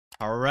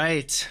All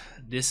right,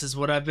 this is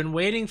what I've been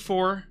waiting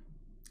for.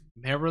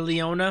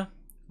 Mereoleona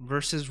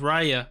versus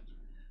Rhya.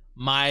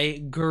 My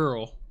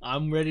girl.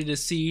 I'm ready to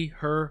see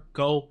her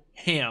go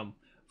ham.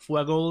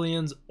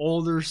 Fuegoleon's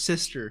older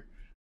sister.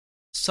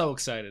 So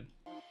excited.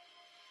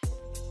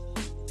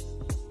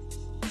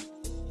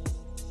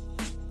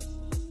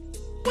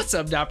 What's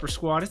up, Dapper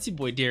Squad? It's your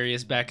boy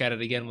Darius back at it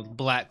again with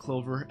Black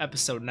Clover,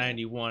 episode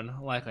 91.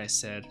 Like I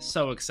said,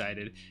 so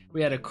excited.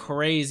 We had a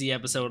crazy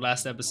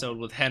last episode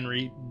with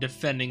Henry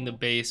defending the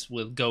base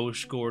with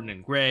Ghosh, Gordon,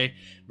 and Gray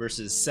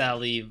versus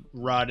Sally,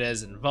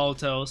 Dornez, and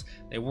Voltos.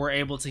 They were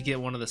able to get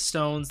one of the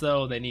stones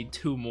though. They need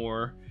 2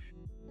 more.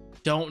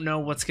 Don't know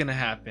what's gonna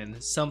happen.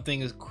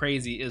 Something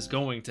crazy is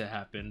going to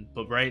happen,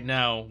 but right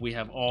now we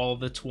have all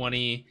the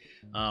 20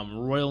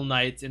 Royal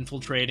Knights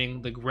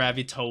infiltrating the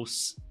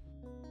Gravitos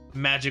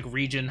magic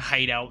region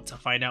hideout to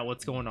find out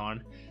what's going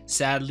on.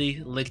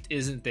 Sadly, Licht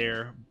isn't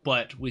there,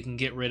 but we can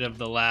get rid of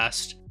the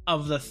last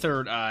of the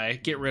third eye,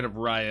 get rid of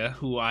Raia,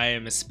 who I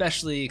am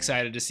especially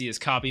excited to see his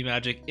copy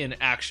magic in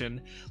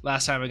action.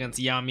 Last time against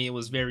Yami, it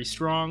was very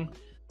strong,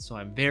 so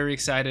I'm very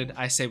excited.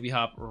 I say we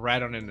hop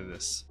right on into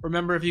this.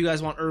 Remember, if you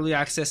guys want early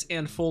access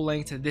and full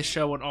length to this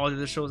show and all the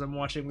other shows I'm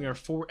watching, we are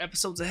 4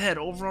 episodes ahead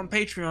over on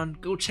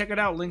Patreon. Go check it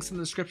out, links in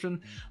the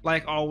description.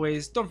 Like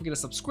always, don't forget to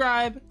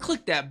subscribe,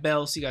 click that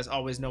bell so you guys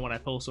always know when I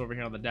post over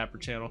here on the Dapper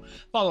channel.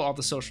 Follow all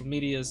the social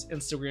medias,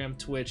 Instagram,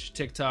 Twitch,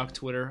 TikTok,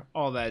 Twitter,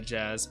 all that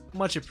jazz.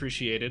 Much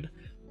appreciated.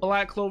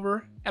 Black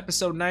Clover,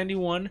 episode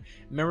 91,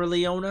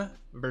 Mereoleona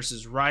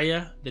versus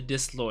Rhya the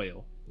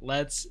Disloyal.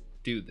 Let's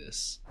do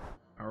this.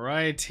 All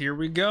right, here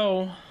we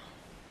go.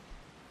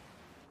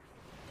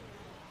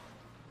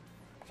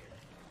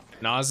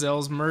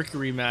 Nozel's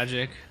Mercury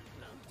magic.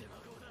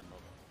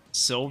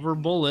 Silver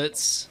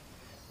bullets.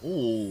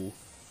 Ooh,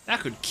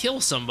 that could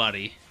kill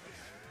somebody.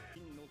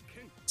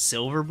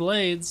 Silver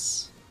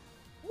blades.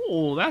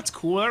 Ooh, that's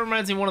cool. That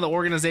reminds me of one of the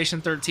Organization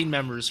 13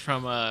 members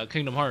from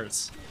Kingdom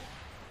Hearts.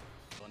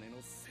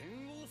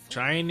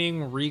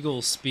 Shining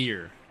Regal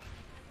Spear.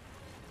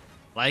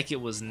 Like it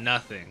was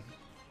nothing.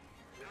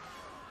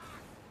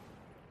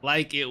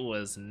 Like it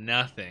was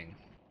nothing.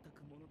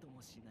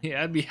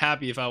 Yeah, I'd be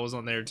happy if I was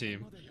on their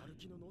team.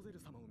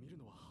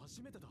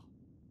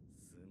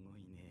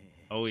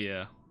 Oh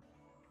yeah.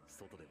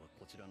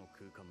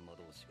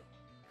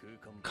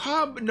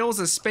 Cobb knows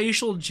a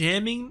spatial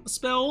jamming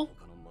spell?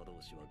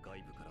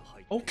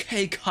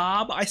 Okay,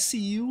 Cobb, I see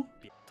you.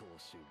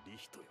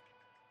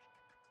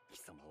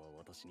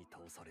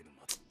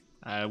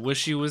 I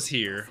wish he was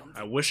here.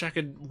 I wish I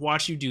could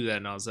watch you do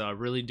that, Nozel. I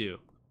really do.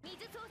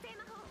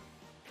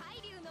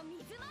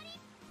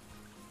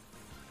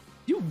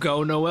 You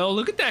go, Noel.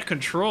 Look at that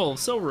control.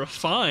 So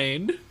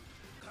refined.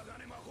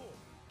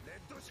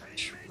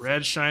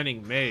 Red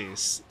shining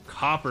mace.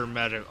 Copper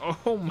magic.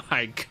 Oh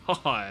my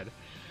god.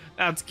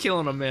 That's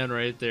killing a man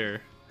right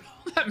there.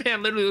 That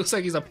man literally looks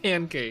like he's a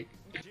pancake.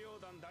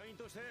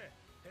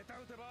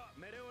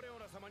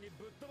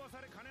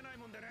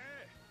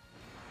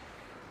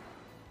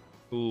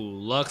 Ooh,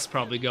 Luck's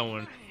probably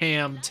going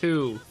ham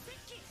too.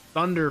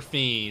 Thunder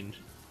Fiend.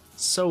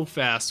 So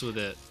fast with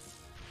it.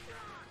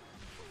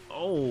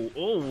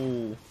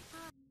 Oh.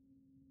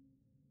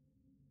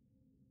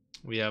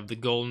 We have the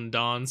Golden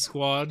Dawn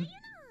squad.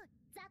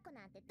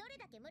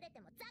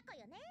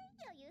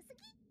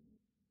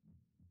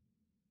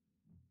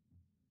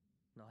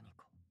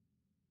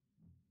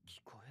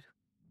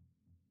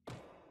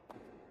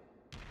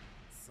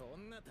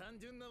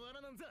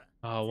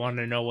 I want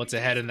to know what's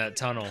ahead in that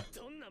tunnel.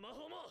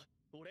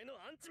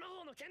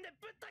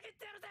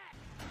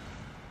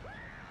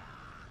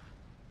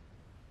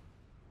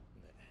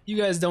 You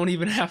guys don't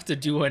even have to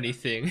do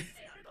anything.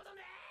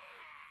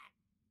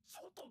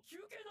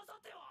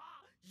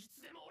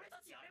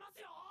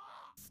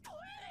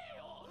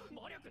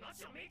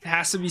 It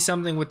has to be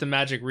something with the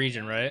magic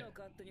region, right?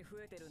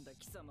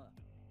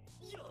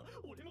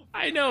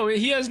 I know,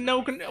 he has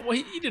no well,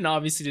 he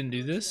obviously didn't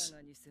do this.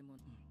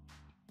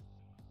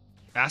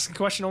 Ask a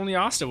question only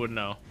Asta would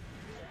know.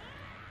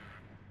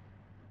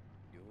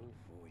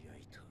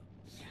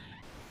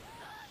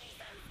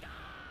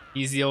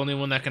 He's the only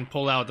one that can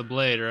pull out the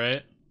blade,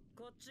 right?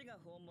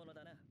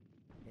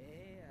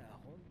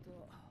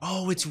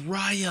 Oh, it's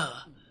Rhya.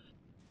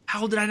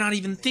 How did I not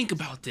even think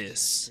about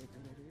this?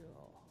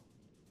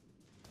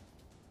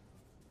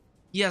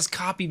 He has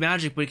copy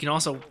magic, but he can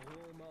also...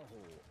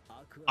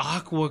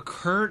 Aqua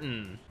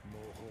Curtain.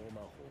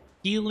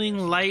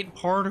 Healing light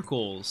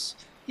particles.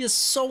 He has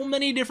so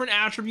many different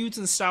attributes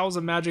and styles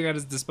of magic at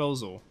his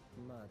disposal.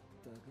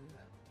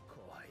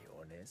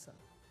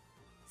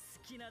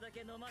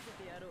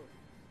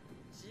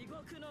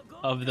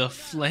 Of the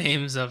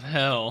flames of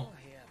hell.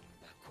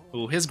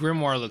 Ooh, his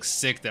grimoire looks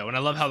sick though, and I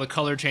love how the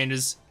color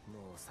changes.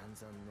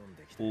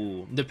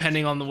 Ooh,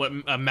 depending on what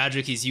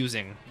magic he's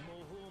using.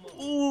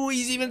 Ooh,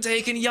 he's even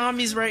taking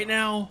Yami's right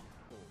now.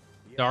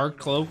 Dark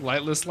Cloak,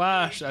 Lightless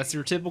Lash. That's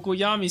your typical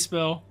Yami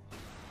spell.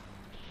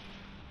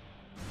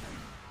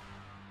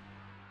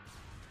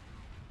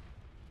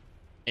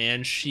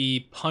 And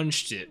she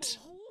punched it.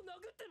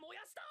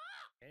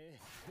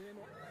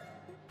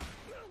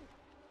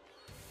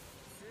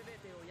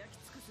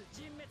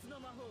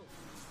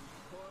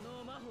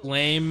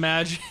 Flame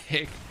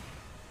magic.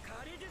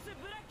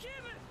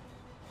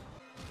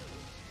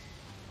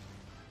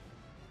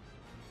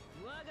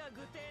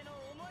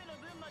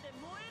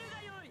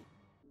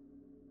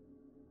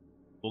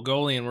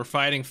 Fuegoleon, we're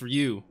fighting for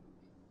you.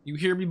 You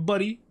hear me,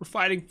 buddy? We're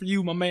fighting for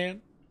you, my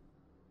man.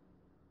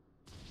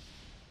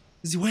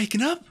 Is he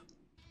waking up?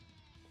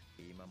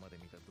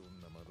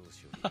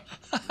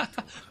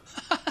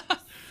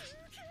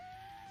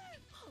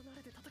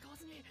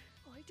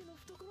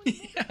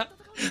 Yeah,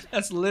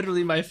 that's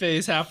literally my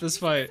face half this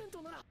fight.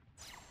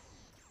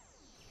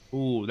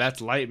 Ooh, that's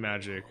light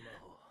magic.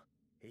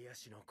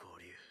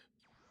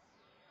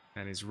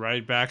 And he's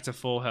right back to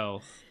full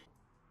health.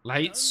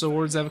 Light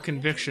Swords of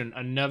Conviction,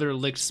 another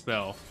licked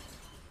spell.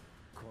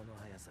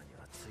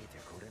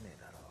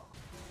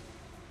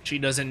 She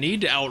doesn't need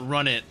to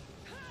outrun it.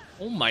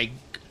 Oh my...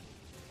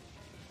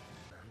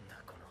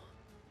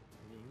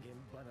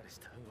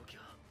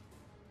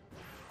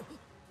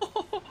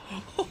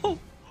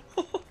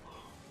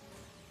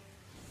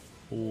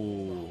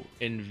 Ooh,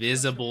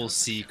 Invisible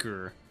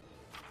Seeker.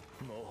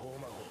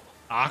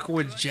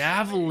 Aqua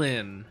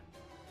Javelin.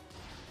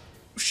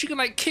 She can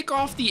like kick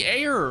off the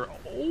air.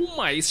 Oh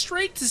my,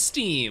 straight to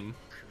steam.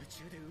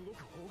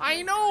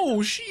 I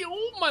know,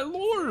 oh my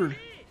lord.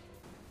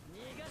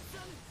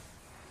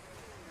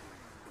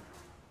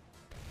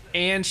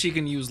 And she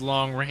can use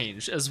long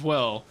range as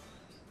well.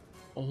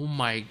 Oh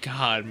my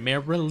god,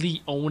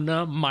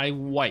 Mereoleona, my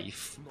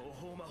wife.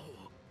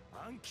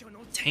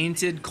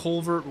 Tainted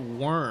Culvert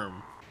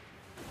Worm.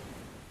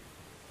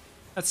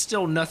 That's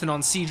still nothing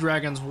on Sea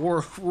Dragon's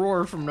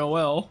roar from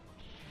Noelle.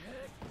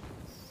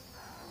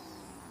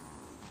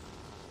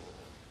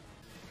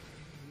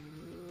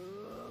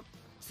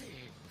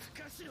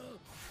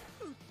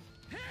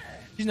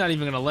 She's not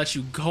even gonna let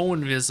you go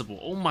invisible.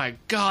 Oh my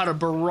god, a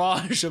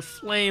barrage of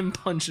flame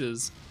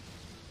punches.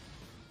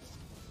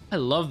 I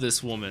love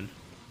this woman.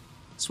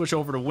 Switch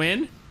over to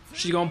Wind.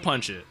 She's gonna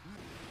punch it.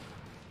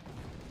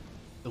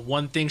 The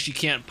one thing she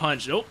can't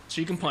punch. Oh,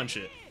 she can punch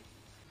it.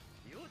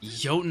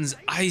 Jotun's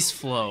Ice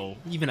Flow.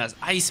 Even has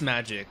ice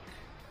magic.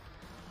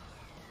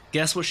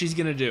 Guess what she's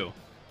gonna do?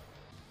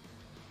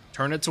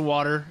 Turn it to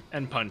water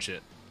and punch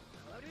it.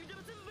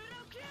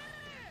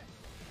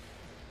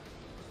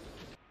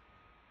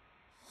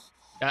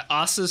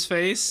 Asta's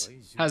face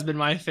has been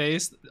my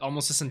face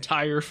almost this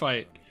entire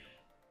fight.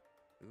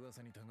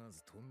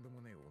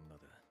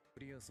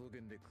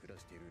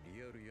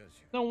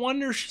 No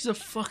wonder she's a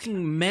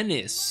fucking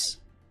menace.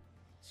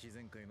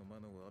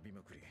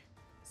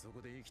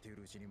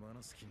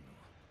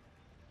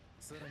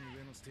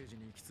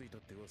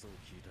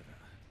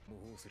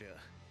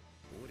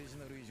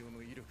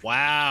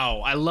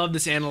 Wow, I love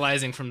this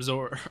analyzing from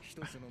Zora.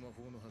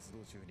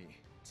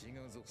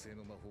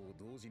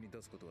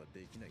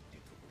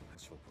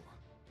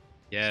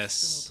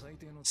 Yes.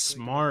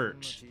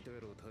 Smart.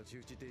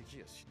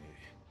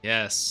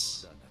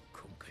 Yes.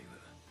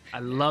 I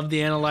love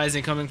the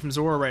analyzing coming from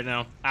Zora right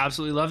now.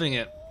 Absolutely loving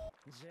it.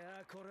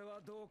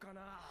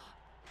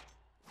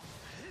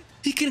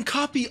 He can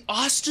copy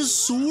Asta's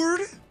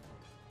sword?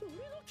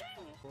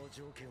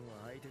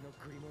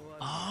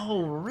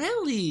 Oh,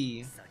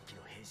 really?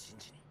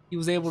 He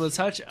was able to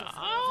touch.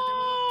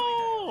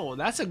 Oh,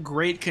 that's a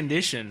great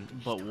condition,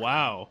 but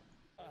wow.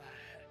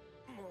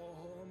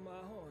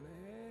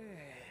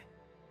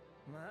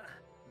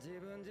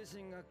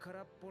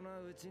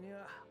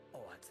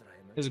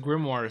 His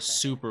grimoire is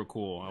super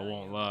cool, I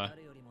won't lie.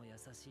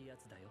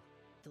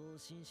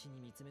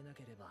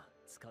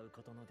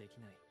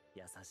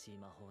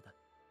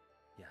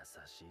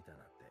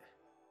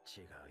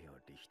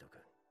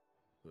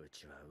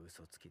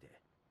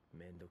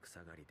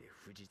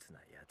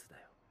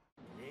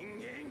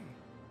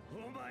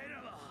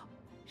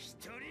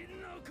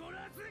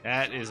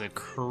 That is a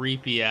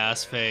creepy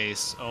ass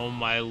face. Oh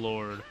my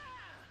lord.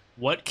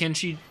 What can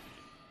she...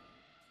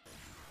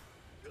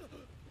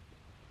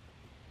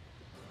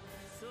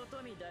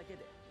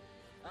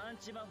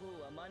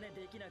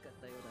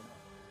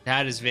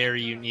 That is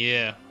very unique,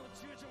 yeah.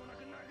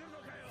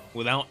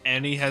 Without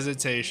any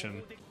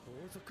hesitation.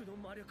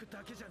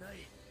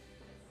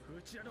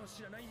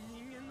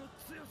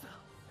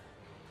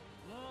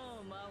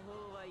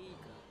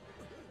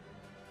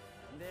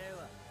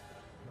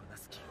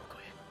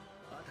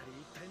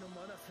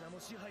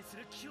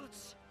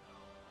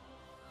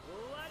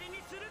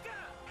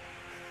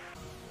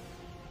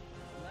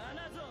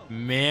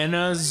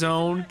 Mana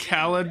Zone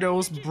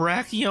Kalados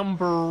Brachium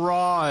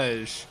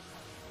Barrage.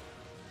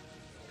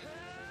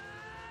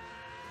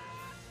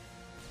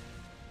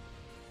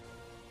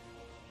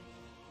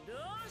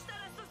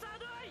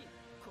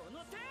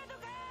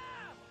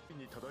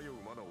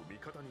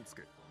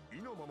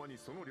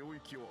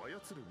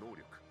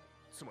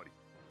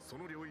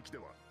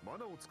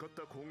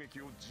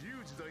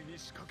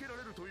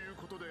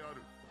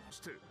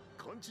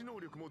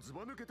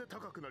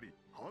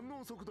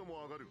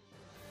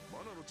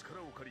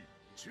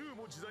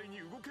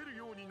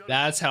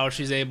 That's how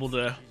she's able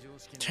to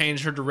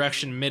change her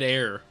direction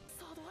mid-air.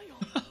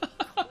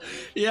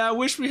 Yeah, I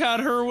wish we had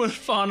her with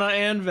Fauna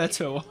and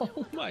Veto.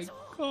 Oh my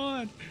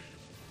god.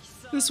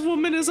 This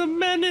woman is a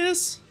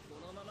menace.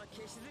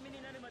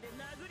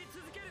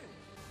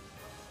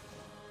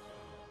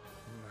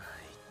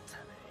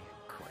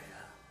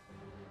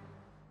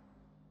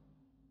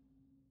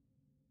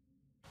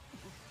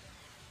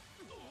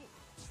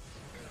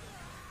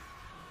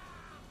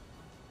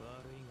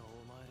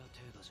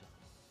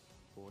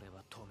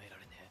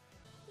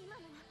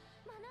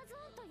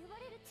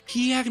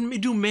 He had me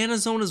do Mana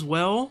Zone as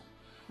well?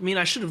 I mean,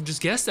 I should have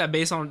just guessed that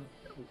based on...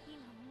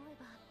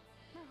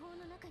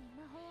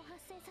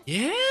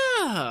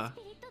 Yeah!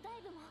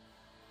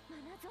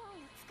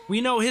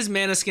 We know his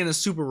Mana Skin is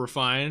super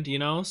refined, you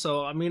know?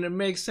 So, I mean, it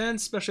makes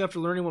sense, especially after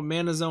learning what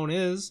Mana Zone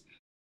is.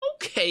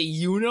 Okay,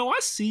 Yuno, I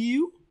see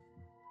you.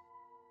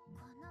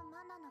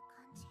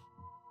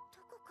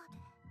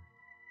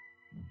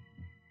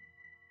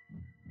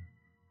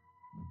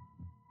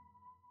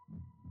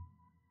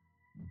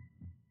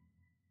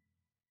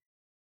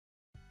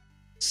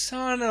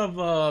 Son of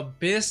a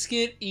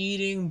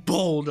biscuit-eating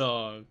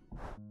bulldog.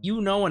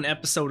 You know an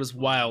episode is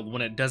wild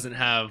when it doesn't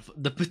have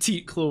the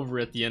petite Clover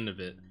at the end of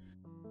it.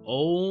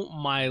 Oh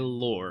my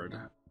lord.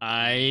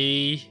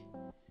 My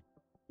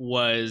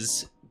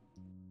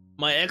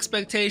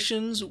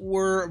expectations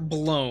were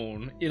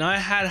blown, and I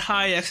had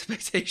high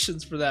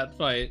expectations for that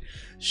fight.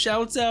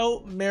 Shouts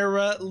out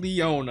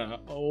Mereoleona.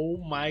 Oh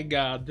my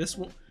god, this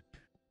one...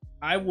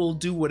 I will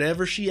do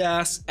whatever she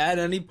asks at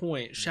any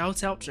point.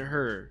 Shouts out to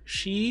her.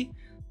 She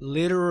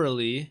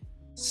literally,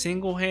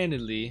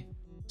 single-handedly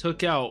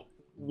took out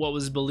what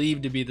was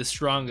believed to be the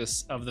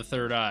strongest of the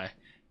third eye.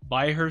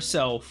 By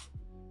herself,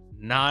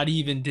 not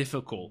even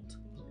difficult.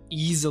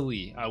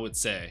 Easily, I would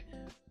say.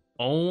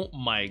 Oh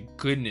my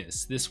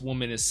goodness, this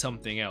woman is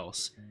something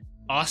else.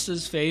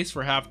 Asta's face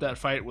for half that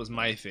fight was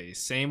my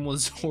face. Same with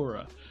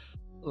Zora.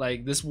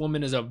 Like, this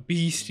woman is a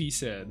beast, he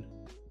said.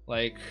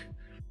 Like,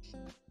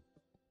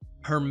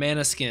 her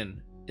mana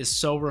skin is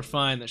so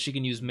refined that she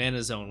can use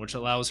Mana Zone, which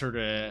allows her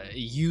to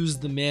use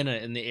the mana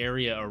in the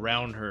area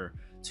around her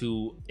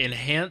to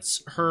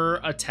enhance her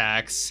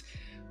attacks,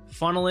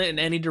 funnel it in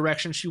any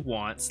direction she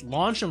wants,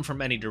 launch them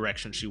from any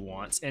direction she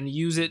wants, and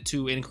use it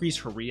to increase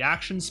her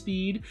reaction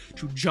speed,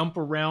 to jump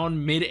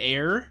around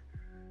mid-air.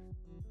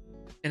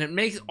 And it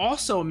makes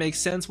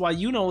sense why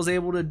Yuno is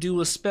able to do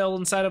a spell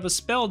inside of a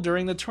spell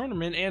during the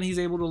tournament, and he's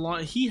able to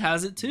launch. He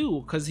has it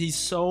too, because he's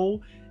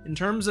so, in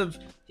terms of,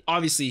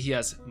 obviously he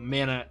has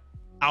mana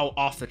out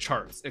off the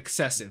charts,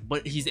 excessive,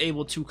 but he's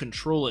able to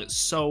control it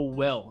so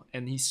well,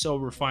 and he's so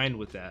refined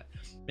with that.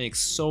 Makes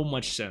so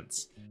much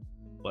sense.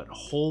 But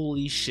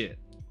holy shit,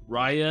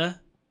 Rhya,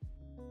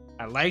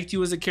 I liked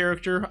you as a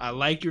character, I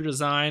like your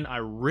design, I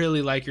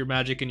really like your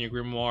magic and your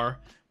grimoire,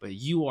 but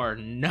you are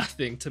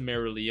nothing to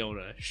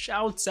Mereoleona.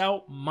 Shouts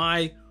out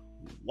my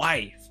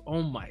wife.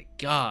 Oh my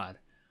god.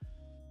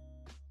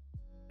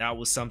 That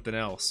was something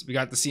else. We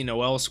got to see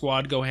Noelle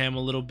squad go ham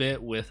a little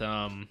bit with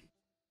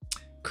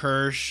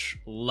Kirsch,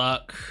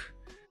 Luck,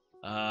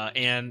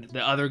 and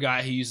the other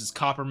guy who uses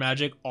copper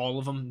magic. All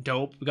of them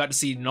dope. We got to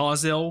see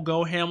Nozel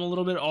go ham a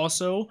little bit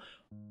also.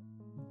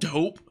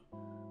 Dope.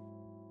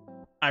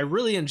 I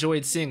really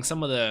enjoyed seeing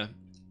some of the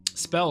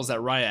spells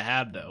that Raia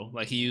had though.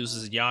 Like, he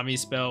uses Yami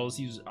spells,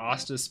 he uses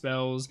Asta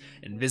spells,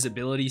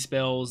 invisibility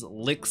spells,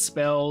 lick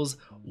spells,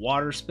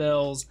 water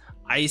spells,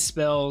 ice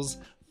spells,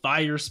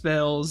 fire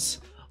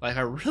spells. Like,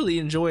 I really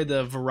enjoyed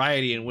the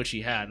variety in which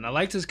he had. And I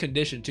liked his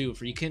condition too,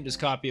 for you can't just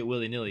copy it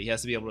willy-nilly. He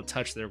has to be able to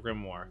touch their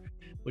grimoire,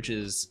 which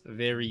is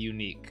very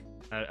unique.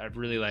 I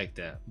really like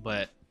that.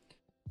 But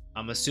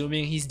I'm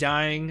assuming he's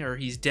dying or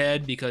he's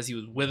dead because he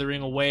was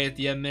withering away at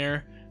the end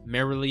there.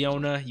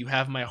 Mereoleona, you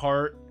have my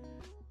heart.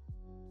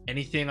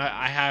 Anything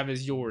I have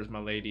is yours, my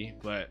lady.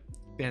 But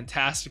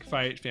fantastic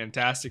fight,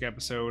 fantastic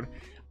episode.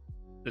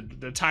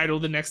 The title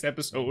of the next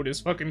episode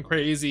is fucking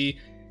crazy.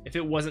 If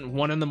it wasn't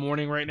 1 in the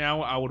morning right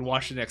now, I would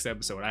watch the next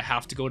episode. I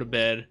have to go to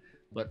bed,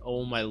 but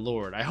oh my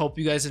lord. I hope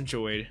you guys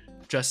enjoyed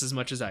just as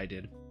much as I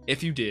did.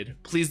 If you did,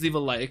 please leave a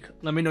like.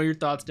 Let me know your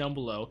thoughts down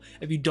below.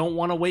 If you don't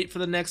want to wait for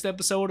the next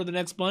episode or the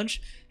next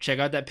bunch, check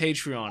out that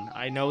Patreon.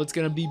 I know it's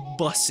going to be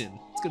bussin'.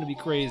 It's going to be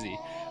crazy.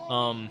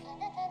 Don't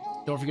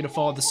forget to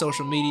follow the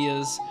social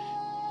medias.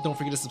 Don't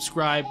forget to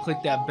subscribe,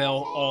 click that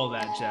bell, all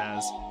that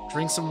jazz.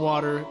 Drink some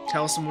water,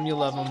 tell someone you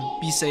love them,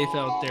 be safe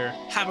out there.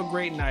 Have a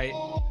great night.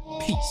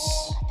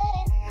 Peace.